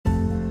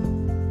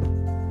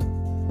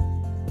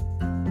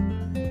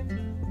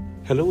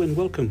Hello and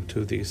welcome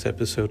to this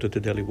episode of the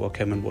Daily Walk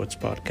Heaven Words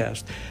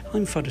podcast.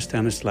 I'm Father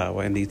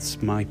Stanislao, and it's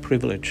my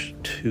privilege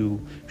to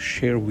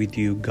share with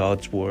you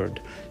God's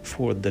Word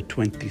for the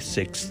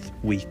 26th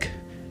week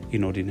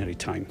in Ordinary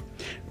Time.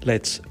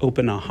 Let's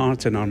open our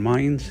hearts and our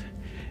minds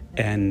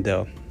and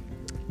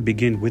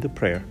begin with a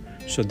prayer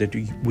so that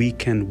we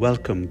can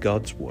welcome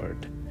God's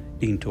Word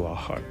into our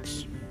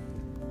hearts.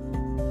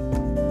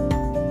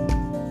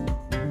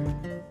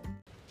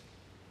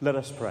 Let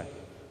us pray.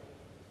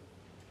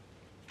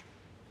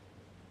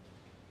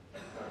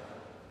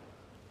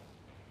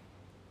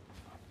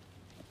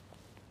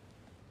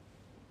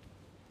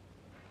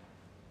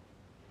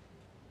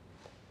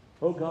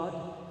 O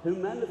God, who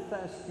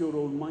manifest your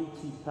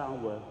almighty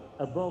power,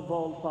 above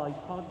all by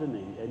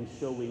pardoning and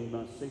showing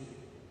mercy,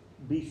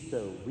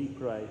 bestow, we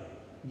pray,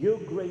 your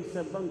grace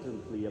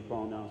abundantly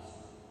upon us,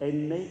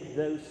 and make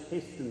those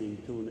hastening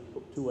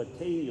to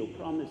attain your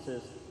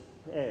promises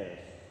heirs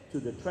to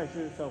the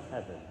treasures of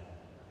heaven.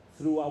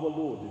 Through our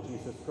Lord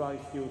Jesus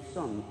Christ, your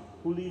Son,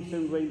 who lives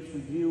and reigns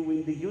with you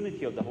in the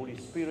unity of the Holy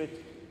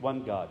Spirit,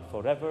 one God,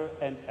 forever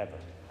and ever.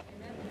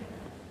 Amen.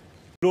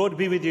 Lord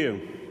be with you.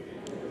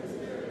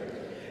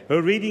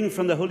 A reading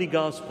from the Holy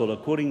Gospel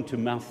according to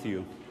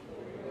Matthew.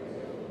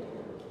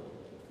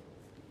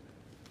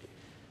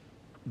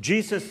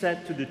 Jesus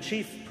said to the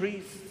chief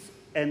priests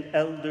and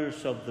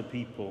elders of the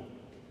people,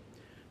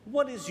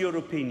 "What is your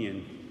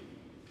opinion?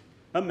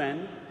 A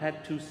man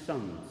had 2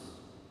 sons.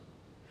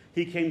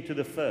 He came to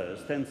the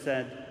first and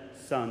said,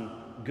 'Son,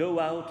 go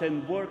out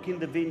and work in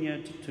the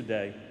vineyard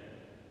today.'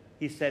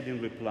 He said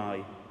in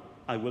reply,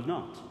 'I will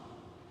not.'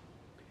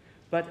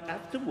 But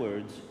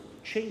afterwards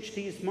changed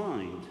his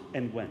mind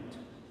and went.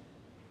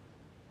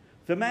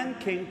 The man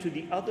came to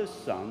the other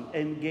son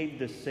and gave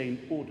the same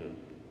order.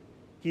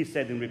 He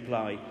said in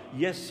reply,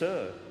 'Yes,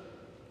 sir,'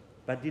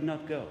 but did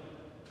not go.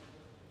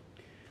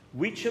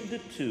 Which of the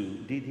 2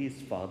 did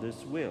his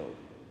father's will?"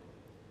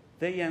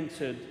 They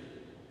answered,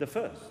 "The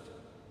first."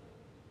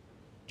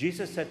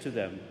 Jesus said to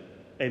them,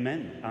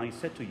 "Amen, I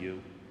say to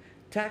you,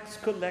 tax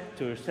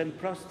collectors and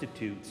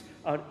prostitutes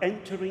are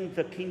entering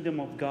the kingdom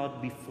of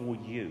God before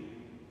you.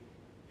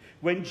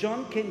 When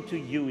John came to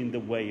you in the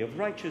way of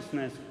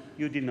righteousness,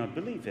 you did not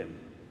believe him,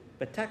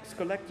 but tax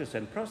collectors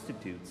and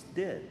prostitutes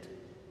did.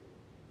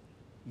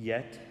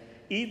 Yet,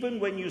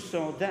 even when you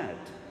saw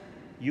that,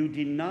 you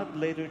did not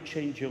later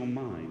change your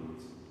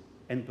minds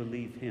and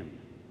believe him."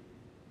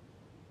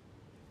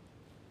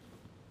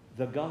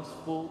 The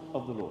Gospel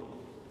of the Lord.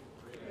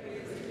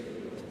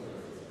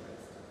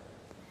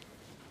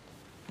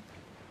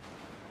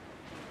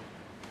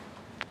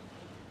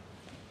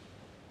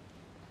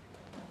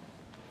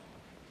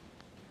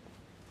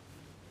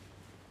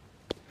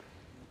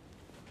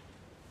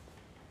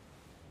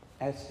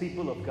 As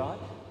people of God,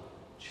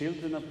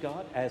 children of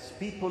God, as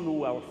people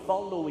who are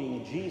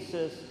following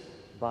Jesus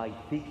by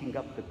picking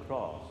up the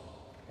cross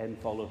and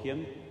follow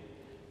him,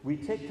 we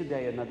take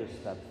today another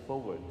step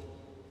forward.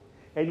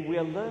 And we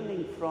are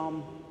learning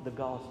from the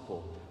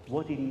gospel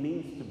what it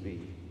means to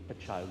be a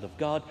child of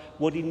God,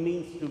 what it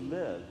means to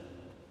live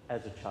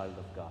as a child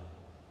of God.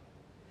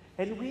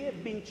 And we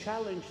have been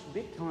challenged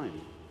big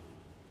time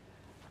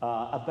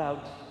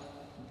about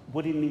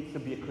what it means to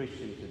be a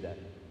Christian today.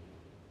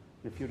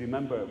 If you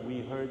remember,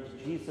 we heard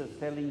Jesus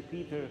telling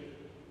Peter,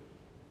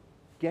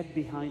 "Get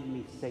behind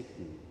me,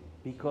 Satan,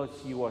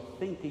 because you are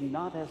thinking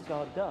not as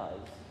God does,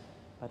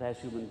 but as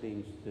human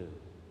beings do."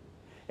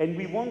 And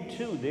we want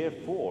to,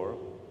 therefore,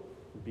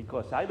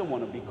 because I don't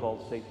want to be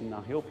called Satan,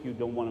 I hope you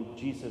don't want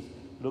Jesus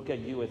look at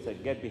you and say,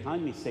 "Get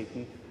behind me,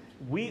 Satan."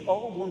 We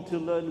all want to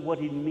learn what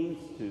it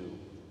means to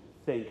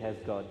think as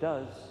God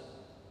does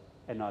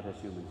and not as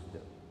humans do.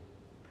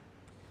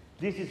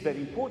 This is very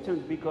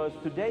important because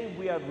today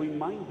we are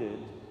reminded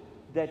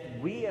that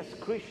we as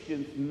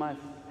Christians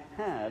must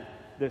have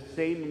the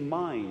same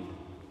mind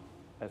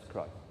as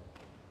Christ.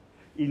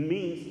 It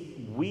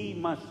means we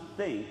must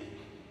think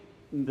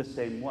in the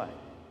same way.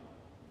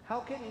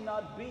 How can it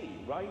not be,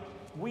 right?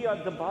 We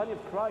are the body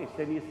of Christ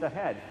and he's the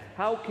head.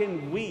 How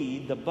can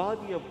we, the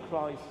body of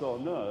Christ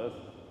on earth,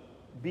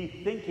 be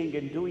thinking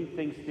and doing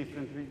things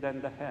differently than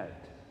the head?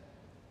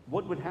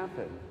 What would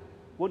happen?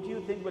 What do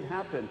you think would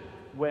happen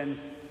when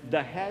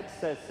the head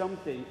says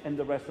something and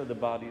the rest of the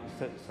body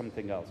says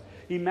something else?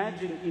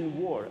 Imagine in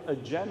war, a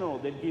general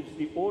that gives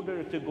the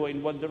order to go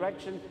in one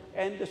direction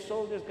and the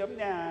soldiers go,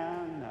 no,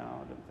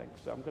 I don't think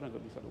so. I'm going to go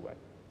this other way.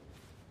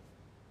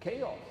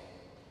 Chaos.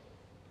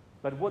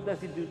 But what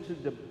does it do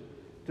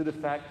to the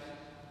fact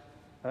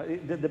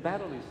that the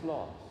battle is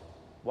lost?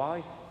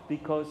 Why?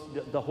 Because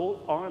the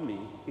whole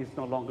army is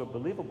no longer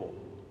believable.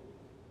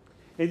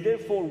 And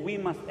therefore, we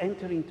must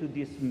enter into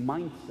this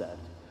mindset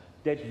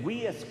that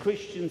we as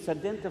Christians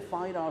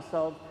identify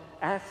ourselves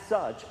as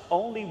such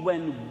only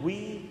when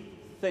we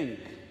think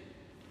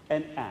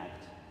and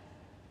act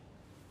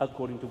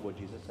according to what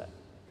Jesus said.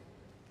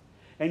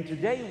 And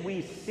today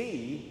we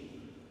see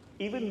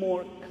even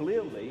more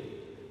clearly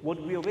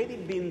what we already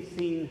been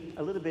seeing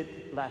a little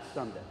bit last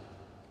Sunday.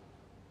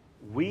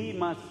 We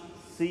must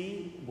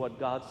see what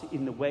God sees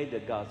in the way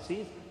that God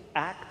sees,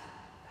 act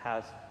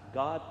as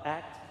God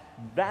acts,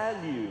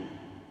 value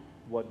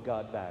what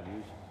God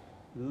values,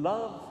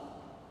 love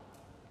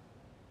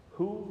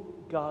who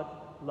God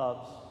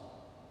loves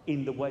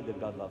in the way that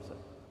God loves us.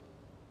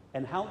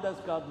 And how does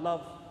God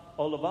love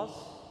all of us?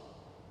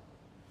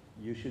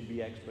 You should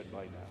be expert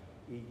by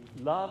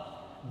now.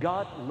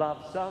 God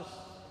loves us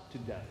to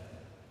death.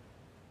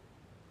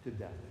 To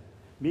death.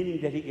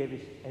 Meaning that He gave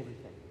us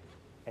everything.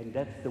 And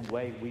that's the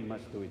way we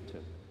must do it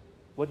too.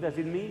 What does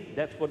it mean?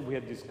 That's what we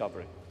are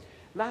discovering.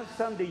 Last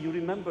Sunday, you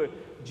remember,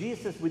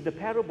 Jesus with the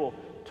parable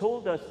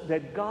told us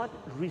that God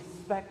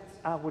respects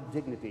our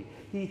dignity.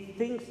 He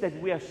thinks that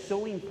we are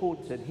so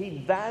important.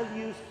 He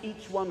values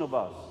each one of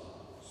us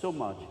so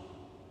much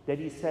that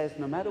He says,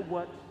 no matter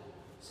what,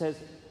 says,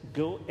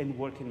 go and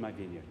work in my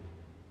vineyard.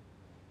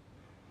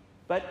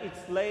 But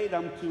it's late,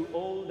 I'm too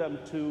old, I'm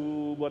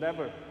too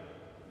whatever.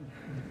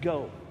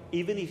 Go.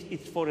 Even if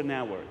it's for an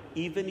hour,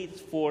 even if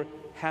it's for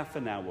half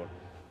an hour.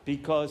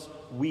 Because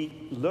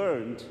we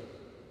learned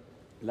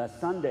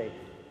last Sunday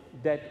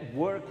that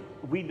work,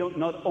 we don't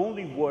not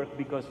only work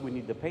because we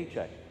need the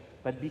paycheck,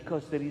 but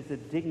because there is a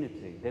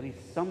dignity, there is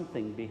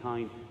something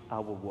behind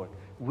our work.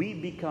 We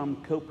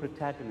become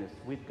co-protagonists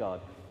with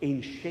God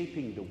in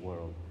shaping the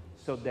world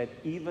so that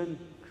even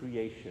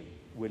creation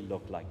will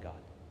look like God.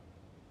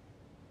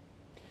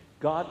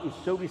 God is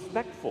so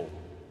respectful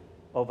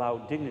of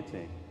our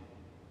dignity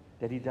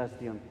that He does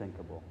the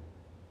unthinkable.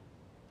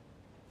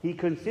 He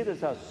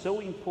considers us so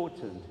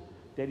important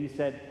that He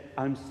said,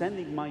 I'm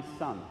sending my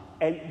Son.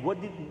 And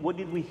what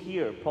did we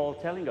hear Paul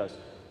telling us?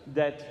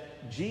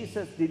 That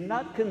Jesus did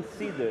not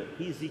consider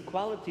His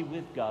equality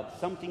with God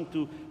something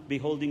to be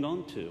holding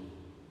on to.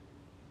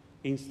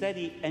 Instead,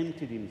 He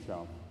emptied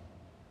Himself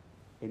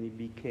and He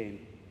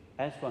became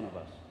as one of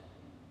us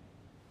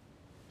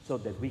so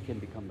that we can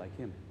become like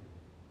Him.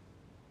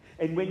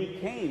 And when He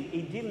came,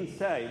 He didn't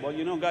say, well,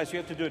 you know, guys, you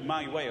have to do it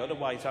my way,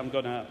 otherwise I'm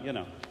gonna, you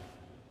know.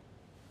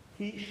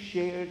 He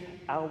shared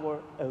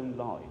our own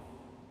life.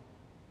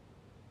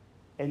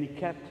 And He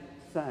kept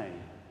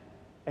saying,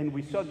 and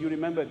we saw, you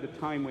remember at the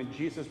time when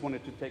Jesus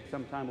wanted to take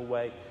some time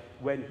away,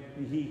 when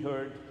He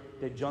heard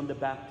that John the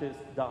Baptist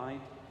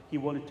died, He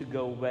wanted to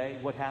go away.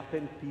 What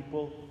happened?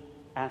 People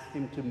asked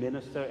Him to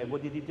minister, and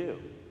what did He do?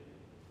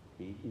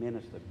 He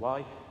ministered.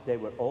 Why? They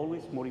were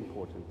always more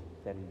important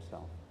than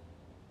Himself.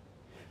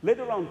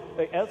 Later on,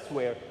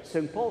 elsewhere,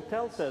 St. Paul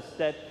tells us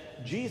that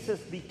Jesus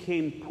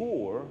became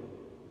poor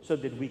so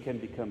that we can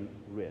become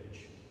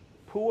rich.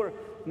 Poor,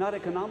 not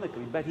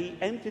economically, but He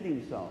emptied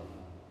Himself,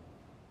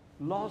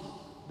 lost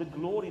the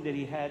glory that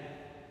He had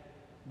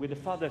with the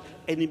Father,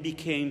 and He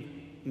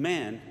became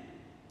man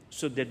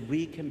so that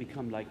we can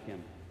become like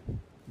Him.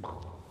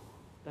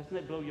 Doesn't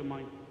that blow your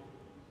mind?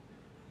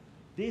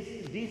 This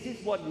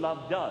is what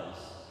love does.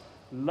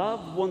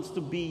 Love wants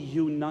to be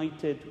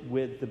united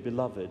with the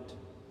beloved.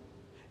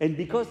 And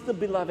because the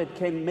beloved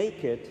can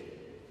make it,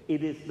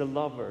 it is the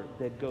lover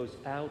that goes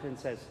out and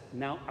says,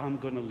 now I'm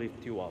going to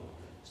lift you up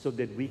so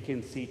that we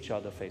can see each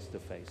other face to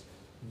face.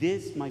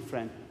 This, my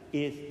friend,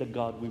 is the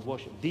God we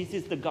worship. This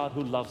is the God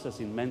who loves us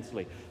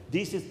immensely.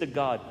 This is the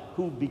God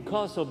who,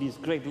 because of His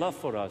great love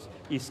for us,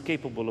 is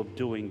capable of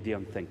doing the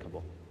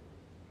unthinkable.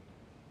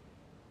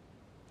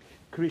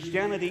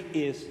 Christianity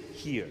is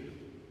here.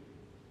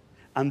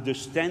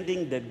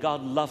 Understanding that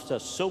God loves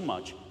us so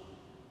much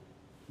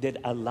that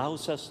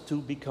allows us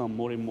to become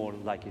more and more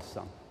like His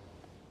Son.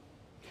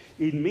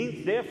 It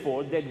means,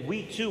 therefore, that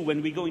we too,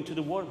 when we go into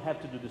the world,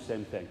 have to do the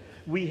same thing.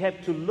 We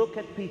have to look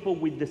at people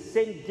with the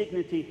same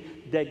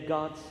dignity that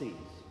God sees.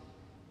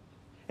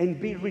 And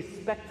be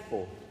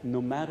respectful,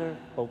 no matter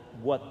of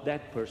what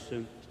that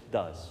person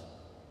does.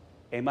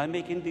 Am I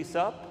making this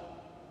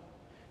up?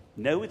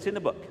 No, it's in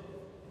the book.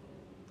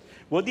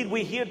 What did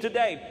we hear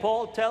today?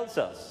 Paul tells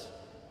us,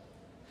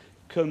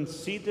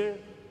 consider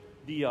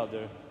the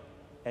other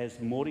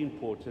as more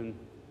important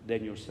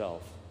than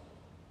yourself.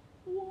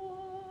 What?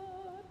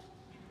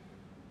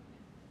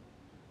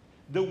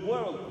 The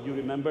world, you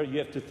remember, you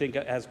have to think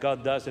as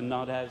God does and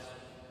not as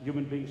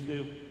human beings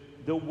do.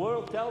 The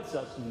world tells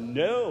us,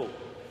 no,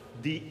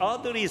 the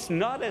other is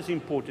not as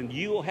important.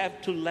 You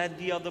have to let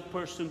the other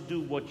person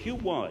do what you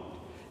want.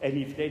 And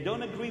if they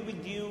don't agree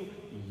with you,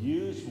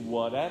 use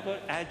whatever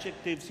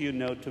adjectives you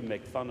know to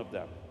make fun of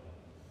them.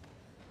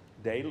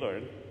 They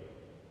learn.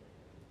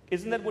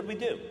 Isn't that what we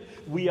do?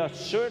 We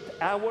assert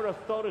our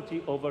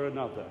authority over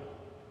another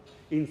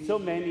in so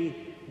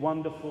many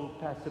wonderful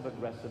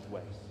passive-aggressive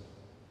ways.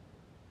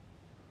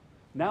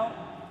 Now,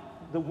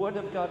 the Word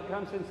of God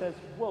comes and says,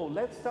 whoa,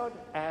 let's start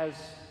as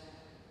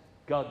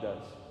God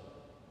does.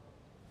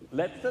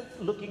 Let's start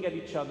looking at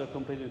each other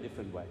completely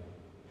different way.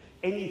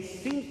 And it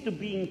seems to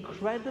be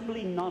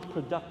incredibly not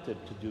productive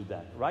to do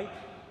that, right?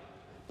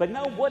 But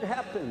now what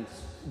happens?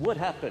 What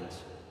happens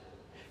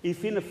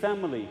if in a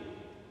family,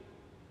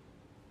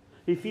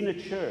 if in a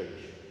church,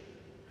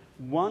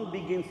 one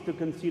begins to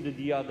consider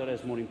the other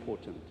as more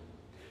important?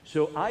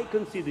 So I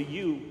consider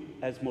you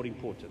as more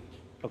important,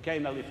 okay,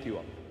 and I lift you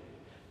up.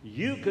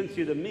 You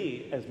consider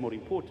me as more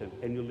important,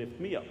 and you lift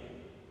me up.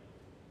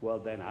 well,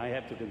 then I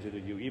have to consider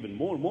you even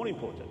more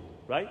important,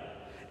 right?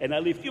 And I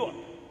lift you up.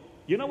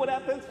 You know what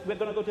happens? We're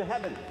going to go to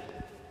heaven.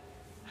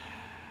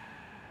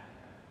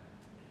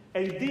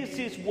 And this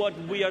is what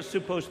we are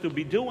supposed to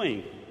be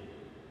doing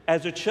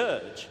as a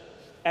church.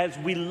 As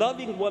we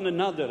loving one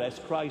another as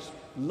Christ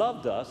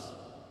loved us,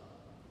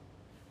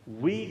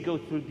 we go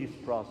through this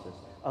process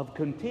of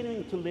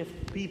continuing to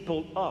lift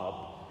people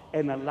up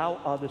and allow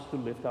others to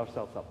lift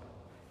ourselves up.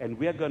 And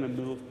we are going to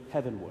move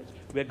heavenwards.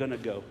 We're going to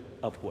go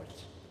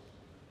upwards.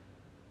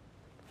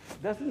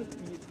 Doesn't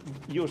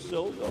your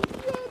soul go,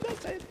 yeah,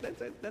 that's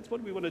it, that's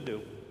what we want to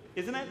do?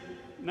 Isn't it?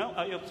 No,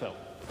 I hope so.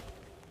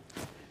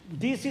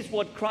 This is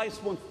what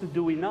Christ wants to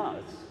do in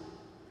us.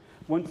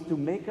 Wants to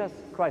make us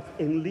Christ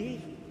and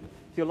live.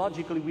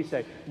 Theologically, we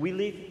say, we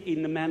live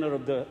in the manner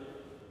of the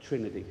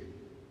Trinity.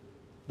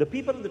 The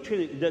people of the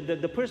Trinity,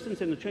 the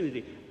persons in the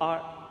Trinity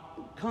are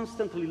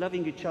constantly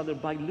loving each other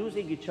by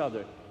losing each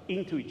other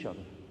into each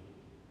other.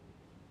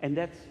 And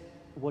that's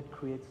what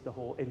creates the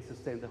whole and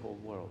sustains the whole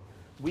world.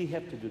 We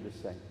have to do the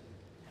same.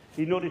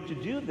 In order to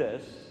do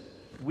this,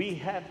 we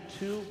have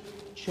to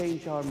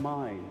change our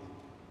mind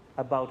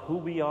about who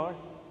we are,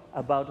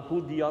 about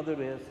who the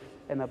other is,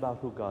 and about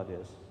who God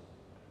is.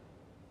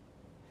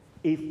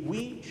 If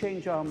we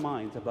change our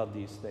minds about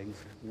these things,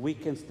 we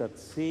can start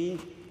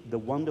seeing the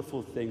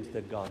wonderful things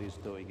that God is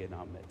doing in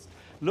our midst.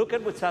 Look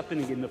at what's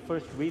happening in the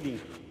first reading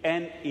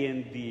and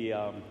in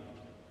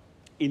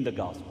the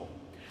gospel.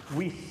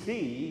 We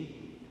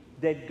see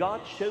that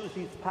God shows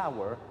his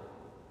power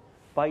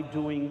by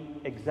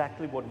doing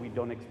exactly what we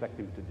don't expect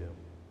him to do.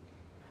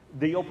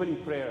 The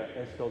opening prayer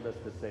has told us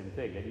the same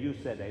thing, and you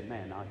said,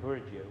 amen, I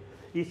heard you.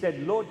 He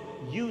said, Lord,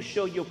 you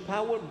show your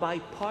power by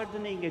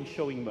pardoning and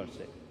showing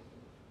mercy.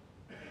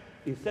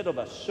 Instead of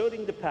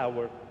asserting the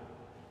power,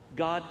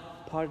 God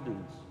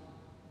pardons,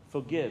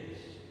 forgives,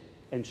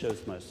 and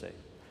shows mercy.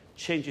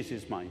 Changes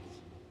his mind.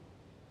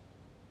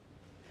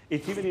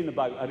 It's even in the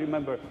Bible. I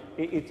remember,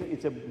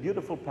 it's a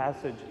beautiful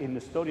passage in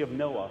the story of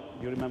Noah.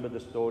 You remember the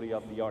story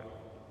of the ark?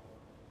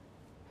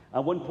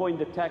 At one point,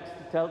 the text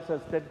tells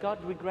us that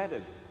God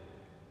regretted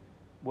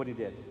what he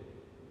did.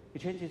 He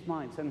changed his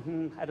mind,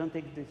 saying, I don't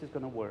think this is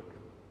going to work.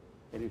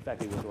 And in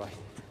fact, he was right.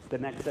 The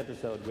next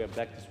episode, we're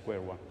back to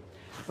square one.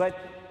 But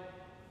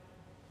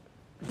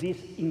this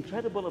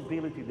incredible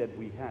ability that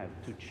we have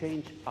to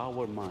change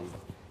our mind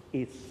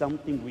is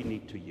something we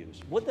need to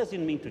use. What does it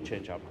mean to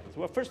change our minds?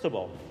 Well, first of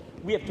all,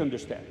 we have to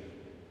understand.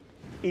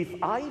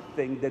 If I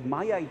think that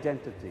my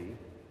identity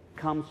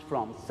comes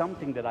from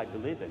something that I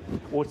believe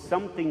in or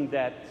something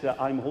that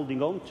I'm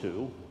holding on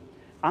to,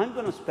 I'm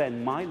going to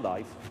spend my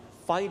life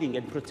fighting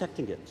and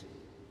protecting it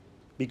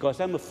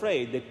because I'm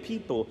afraid that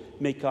people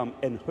may come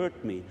and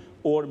hurt me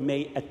or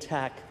may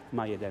attack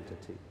my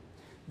identity.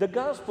 The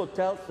gospel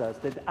tells us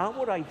that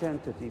our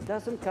identity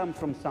doesn't come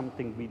from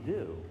something we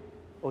do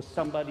or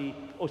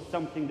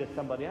something that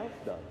somebody else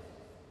does.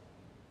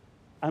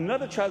 I'm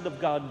not a child of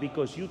God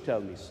because you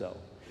tell me so.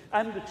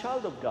 I'm the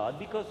child of God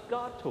because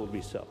God told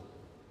me so.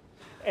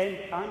 And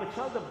I'm a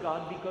child of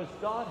God because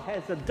God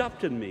has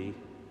adopted me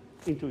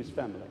into his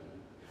family.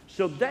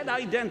 So that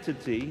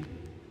identity,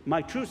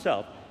 my true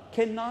self,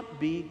 cannot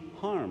be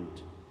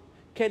harmed,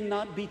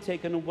 cannot be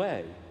taken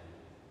away.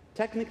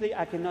 Technically,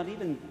 I cannot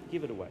even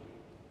give it away.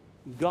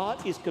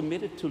 God is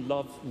committed to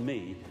love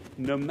me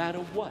no matter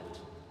what.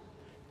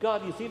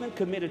 God is even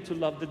committed to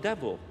love the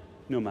devil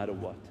no matter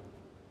what.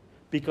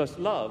 Because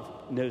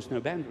love knows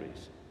no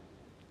boundaries.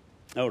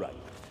 All right.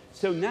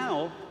 So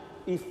now,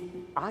 if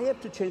I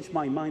have to change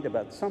my mind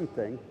about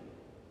something,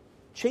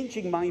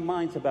 changing my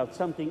mind about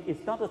something is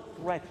not a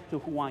threat to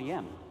who I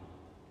am.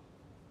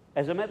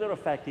 As a matter of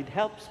fact, it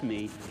helps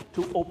me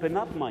to open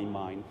up my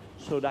mind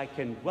so that I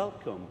can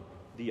welcome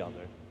the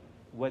other.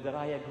 Whether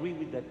I agree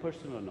with that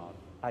person or not,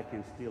 I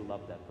can still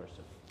love that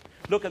person.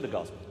 Look at the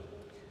gospel.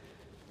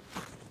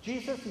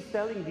 Jesus is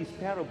telling this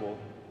parable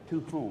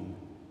to whom?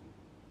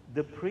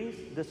 The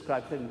priests, the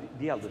scribes, and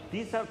the elders.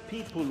 These are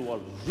people who are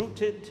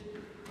rooted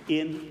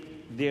in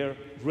their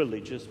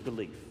religious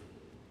belief.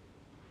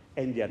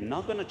 And they are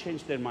not going to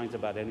change their minds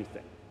about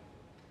anything.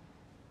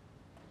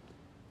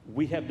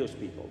 We have those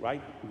people,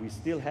 right? We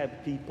still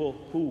have people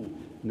who,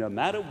 no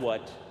matter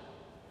what,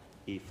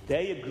 if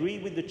they agree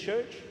with the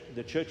church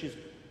is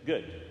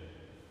good.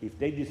 If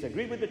they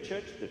disagree with the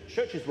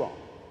church is wrong.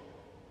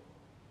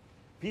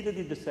 Peter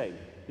did the same,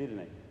 didn't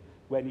he?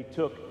 When he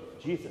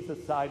took Jesus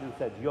aside and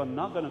said, you're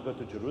not going to go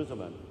to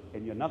Jerusalem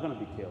and you're not going to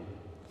be killed.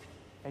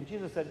 And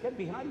Jesus said, get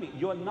behind me.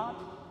 You're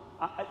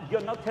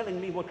not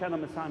telling me what kind of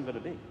Messiah I'm going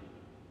to be.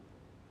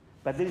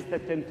 But there is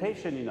that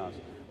temptation in us,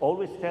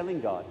 always telling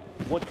God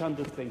what kind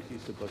of things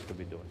he's supposed to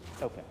be doing.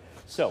 Okay,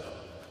 so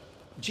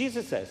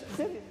Jesus says,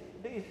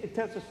 it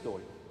tells a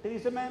story. There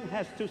is a man who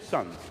has two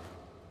sons.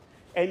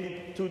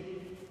 And to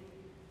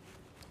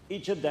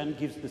each of them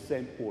gives the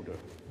same order.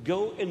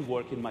 Go and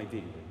work in my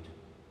vineyard.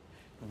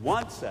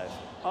 One says,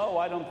 oh,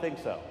 I don't think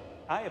so.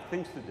 I have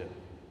things to do.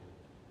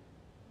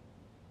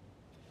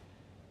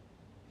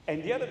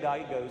 And the other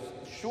guy goes,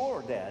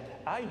 sure, Dad,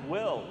 I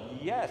will.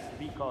 Yes,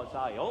 because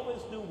I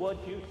always do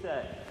what you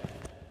say.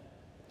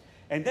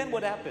 And then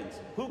what happens?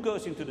 Who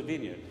goes into the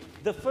vineyard?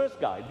 The first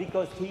guy,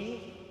 because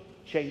he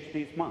changed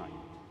his mind.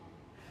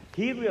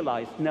 He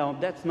realized, no,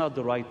 that's not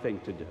the right thing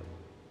to do.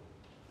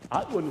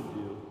 I want to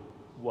do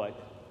what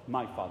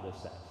my father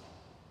says.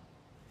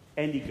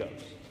 And he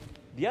goes.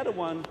 The other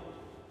one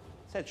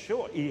said,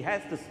 sure, he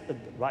has the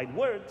right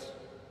words.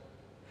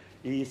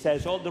 He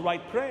says all the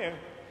right prayer.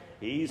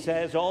 He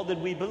says all that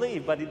we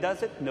believe, but he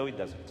does it? No, he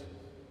doesn't.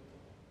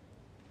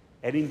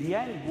 And in the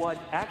end, what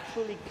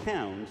actually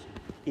counts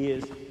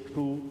is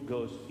who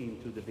goes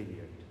into the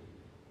vineyard.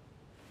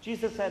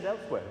 Jesus said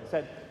elsewhere, he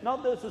said,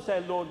 not those who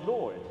say, Lord,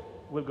 Lord,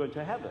 will go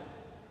into heaven.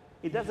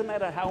 It doesn't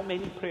matter how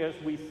many prayers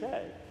we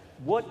say.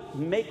 What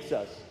makes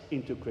us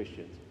into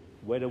Christians?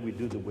 Whether we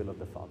do the will of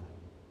the Father.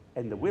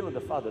 And the will of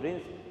the Father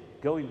is,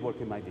 go and work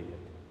in my vineyard.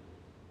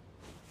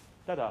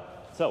 Ta-da.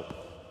 So,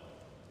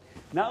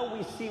 now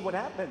we see what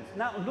happens.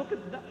 Now look at,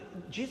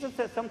 Jesus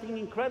says something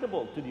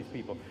incredible to these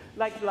people.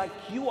 Like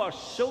you are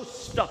so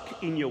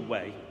stuck in your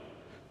way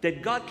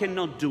that God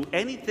cannot do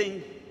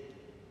anything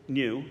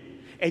new,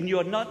 and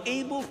you're not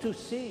able to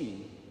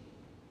see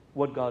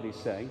what God is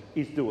saying,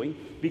 is doing,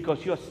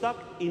 because you're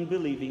stuck in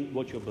believing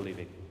what you're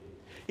believing.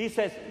 He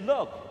says,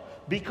 look,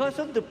 because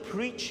of the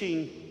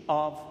preaching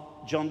of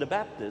John the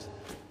Baptist,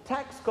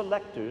 tax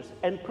collectors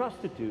and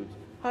prostitutes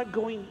are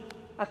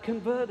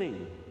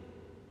converting.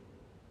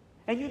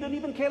 And you don't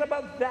even care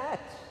about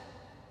that.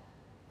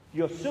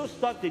 You're so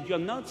stuck that you're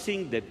not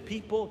seeing that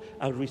people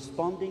are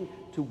responding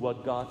to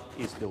what God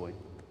is doing.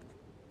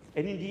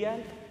 And in the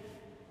end,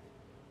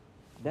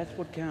 that's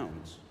what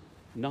counts,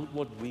 not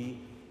what we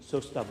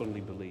so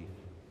stubbornly believe.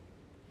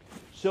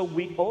 So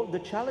the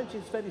challenge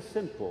is very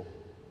simple.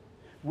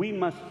 We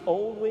must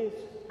always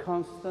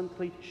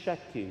constantly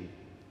checking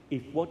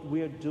if what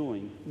we are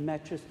doing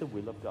matches the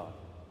will of God.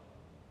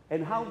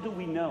 And how do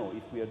we know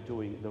if we are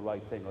doing the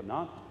right thing or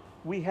not?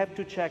 We have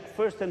to check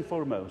first and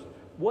foremost,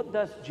 what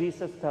does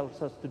Jesus tell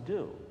us to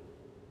do?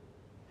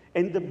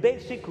 And the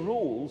basic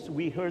rules,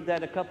 we heard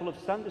that a couple of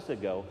Sundays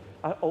ago,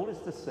 are always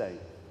the same.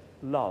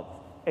 Love.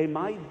 Am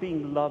I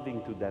being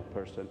loving to that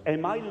person?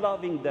 Am I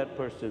loving that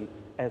person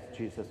as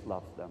Jesus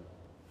loves them?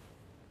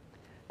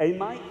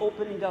 Am I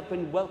opening up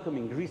and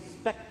welcoming,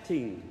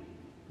 respecting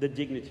the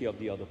dignity of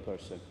the other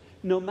person?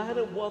 No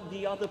matter what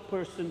the other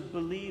person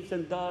believes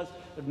and does,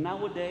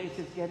 nowadays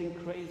it's getting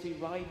crazy,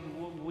 right?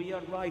 We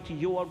are right,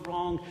 you are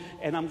wrong,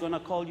 and I'm going to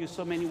call you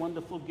so many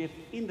wonderful gifts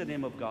in the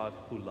name of God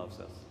who loves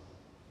us.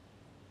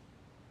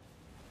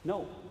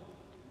 No.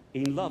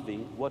 In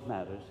loving, what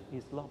matters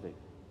is loving.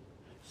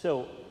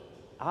 So,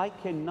 I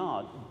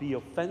cannot be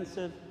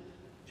offensive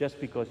just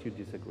because you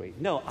disagree.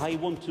 No, I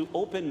want to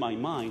open my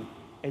mind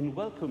and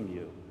welcome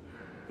you.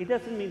 It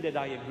doesn't mean that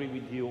I agree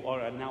with you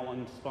or now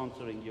I'm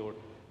sponsoring your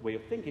way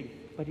of thinking,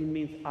 but it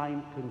means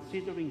I'm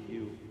considering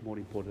you more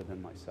important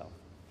than myself.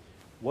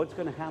 What's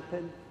going to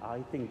happen?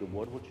 I think the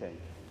world will change.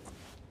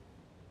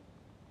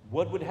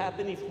 What would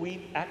happen if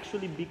we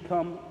actually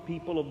become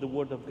people of the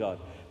Word of God?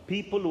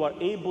 People who are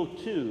able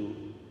to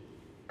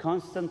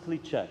constantly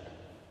check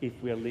if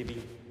we are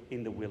living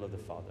in the will of the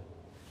Father.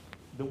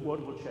 The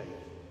world will change.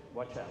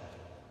 Watch out.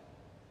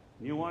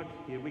 Newark,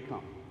 here we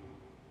come.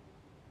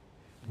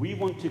 We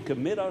want to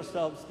commit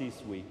ourselves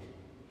this week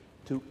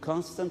to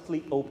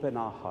constantly open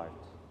our heart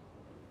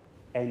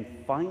and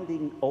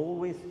finding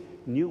always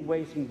new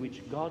ways in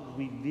which God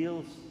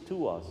reveals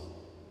to us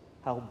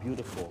how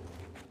beautiful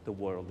the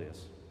world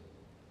is.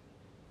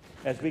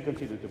 As we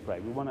continue to pray,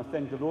 we want to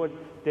thank the Lord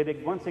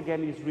that once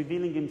again He's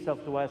revealing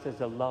Himself to us as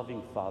a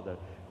loving Father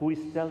who is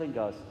telling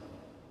us,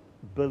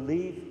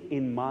 believe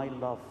in my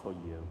love for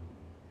you,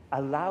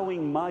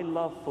 allowing my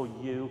love for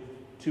you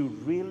to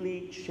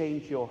really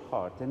change your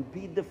heart and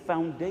be the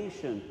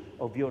foundation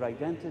of your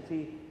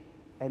identity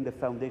and the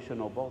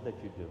foundation of all that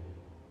you do.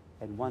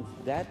 And once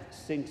that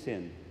sinks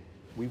in,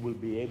 we will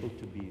be able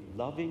to be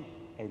loving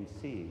and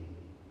seeing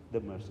the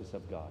mercies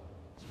of God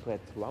spread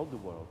throughout the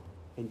world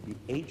and be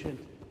agent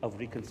of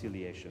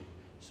reconciliation.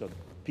 So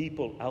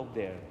people out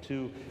there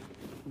too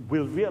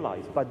will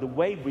realize by the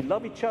way we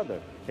love each other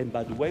and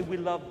by the way we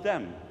love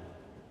them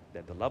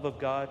that the love of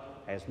God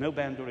has no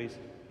boundaries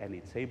and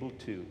it's able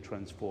to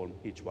transform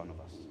each one of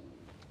us.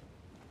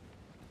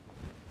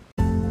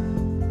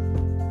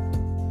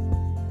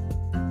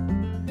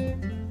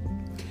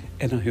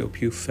 And I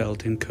hope you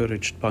felt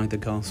encouraged by the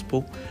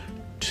gospel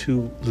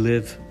to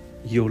live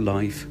your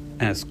life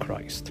as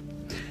Christ.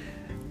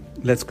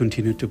 Let's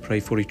continue to pray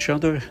for each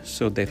other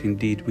so that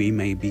indeed we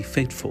may be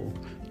faithful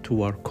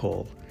to our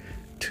call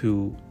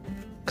to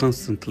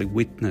constantly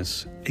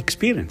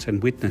experience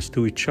and witness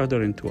to each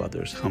other and to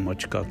others how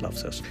much God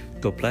loves us.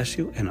 God bless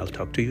you, and I'll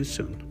talk to you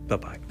soon.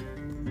 Bye-bye.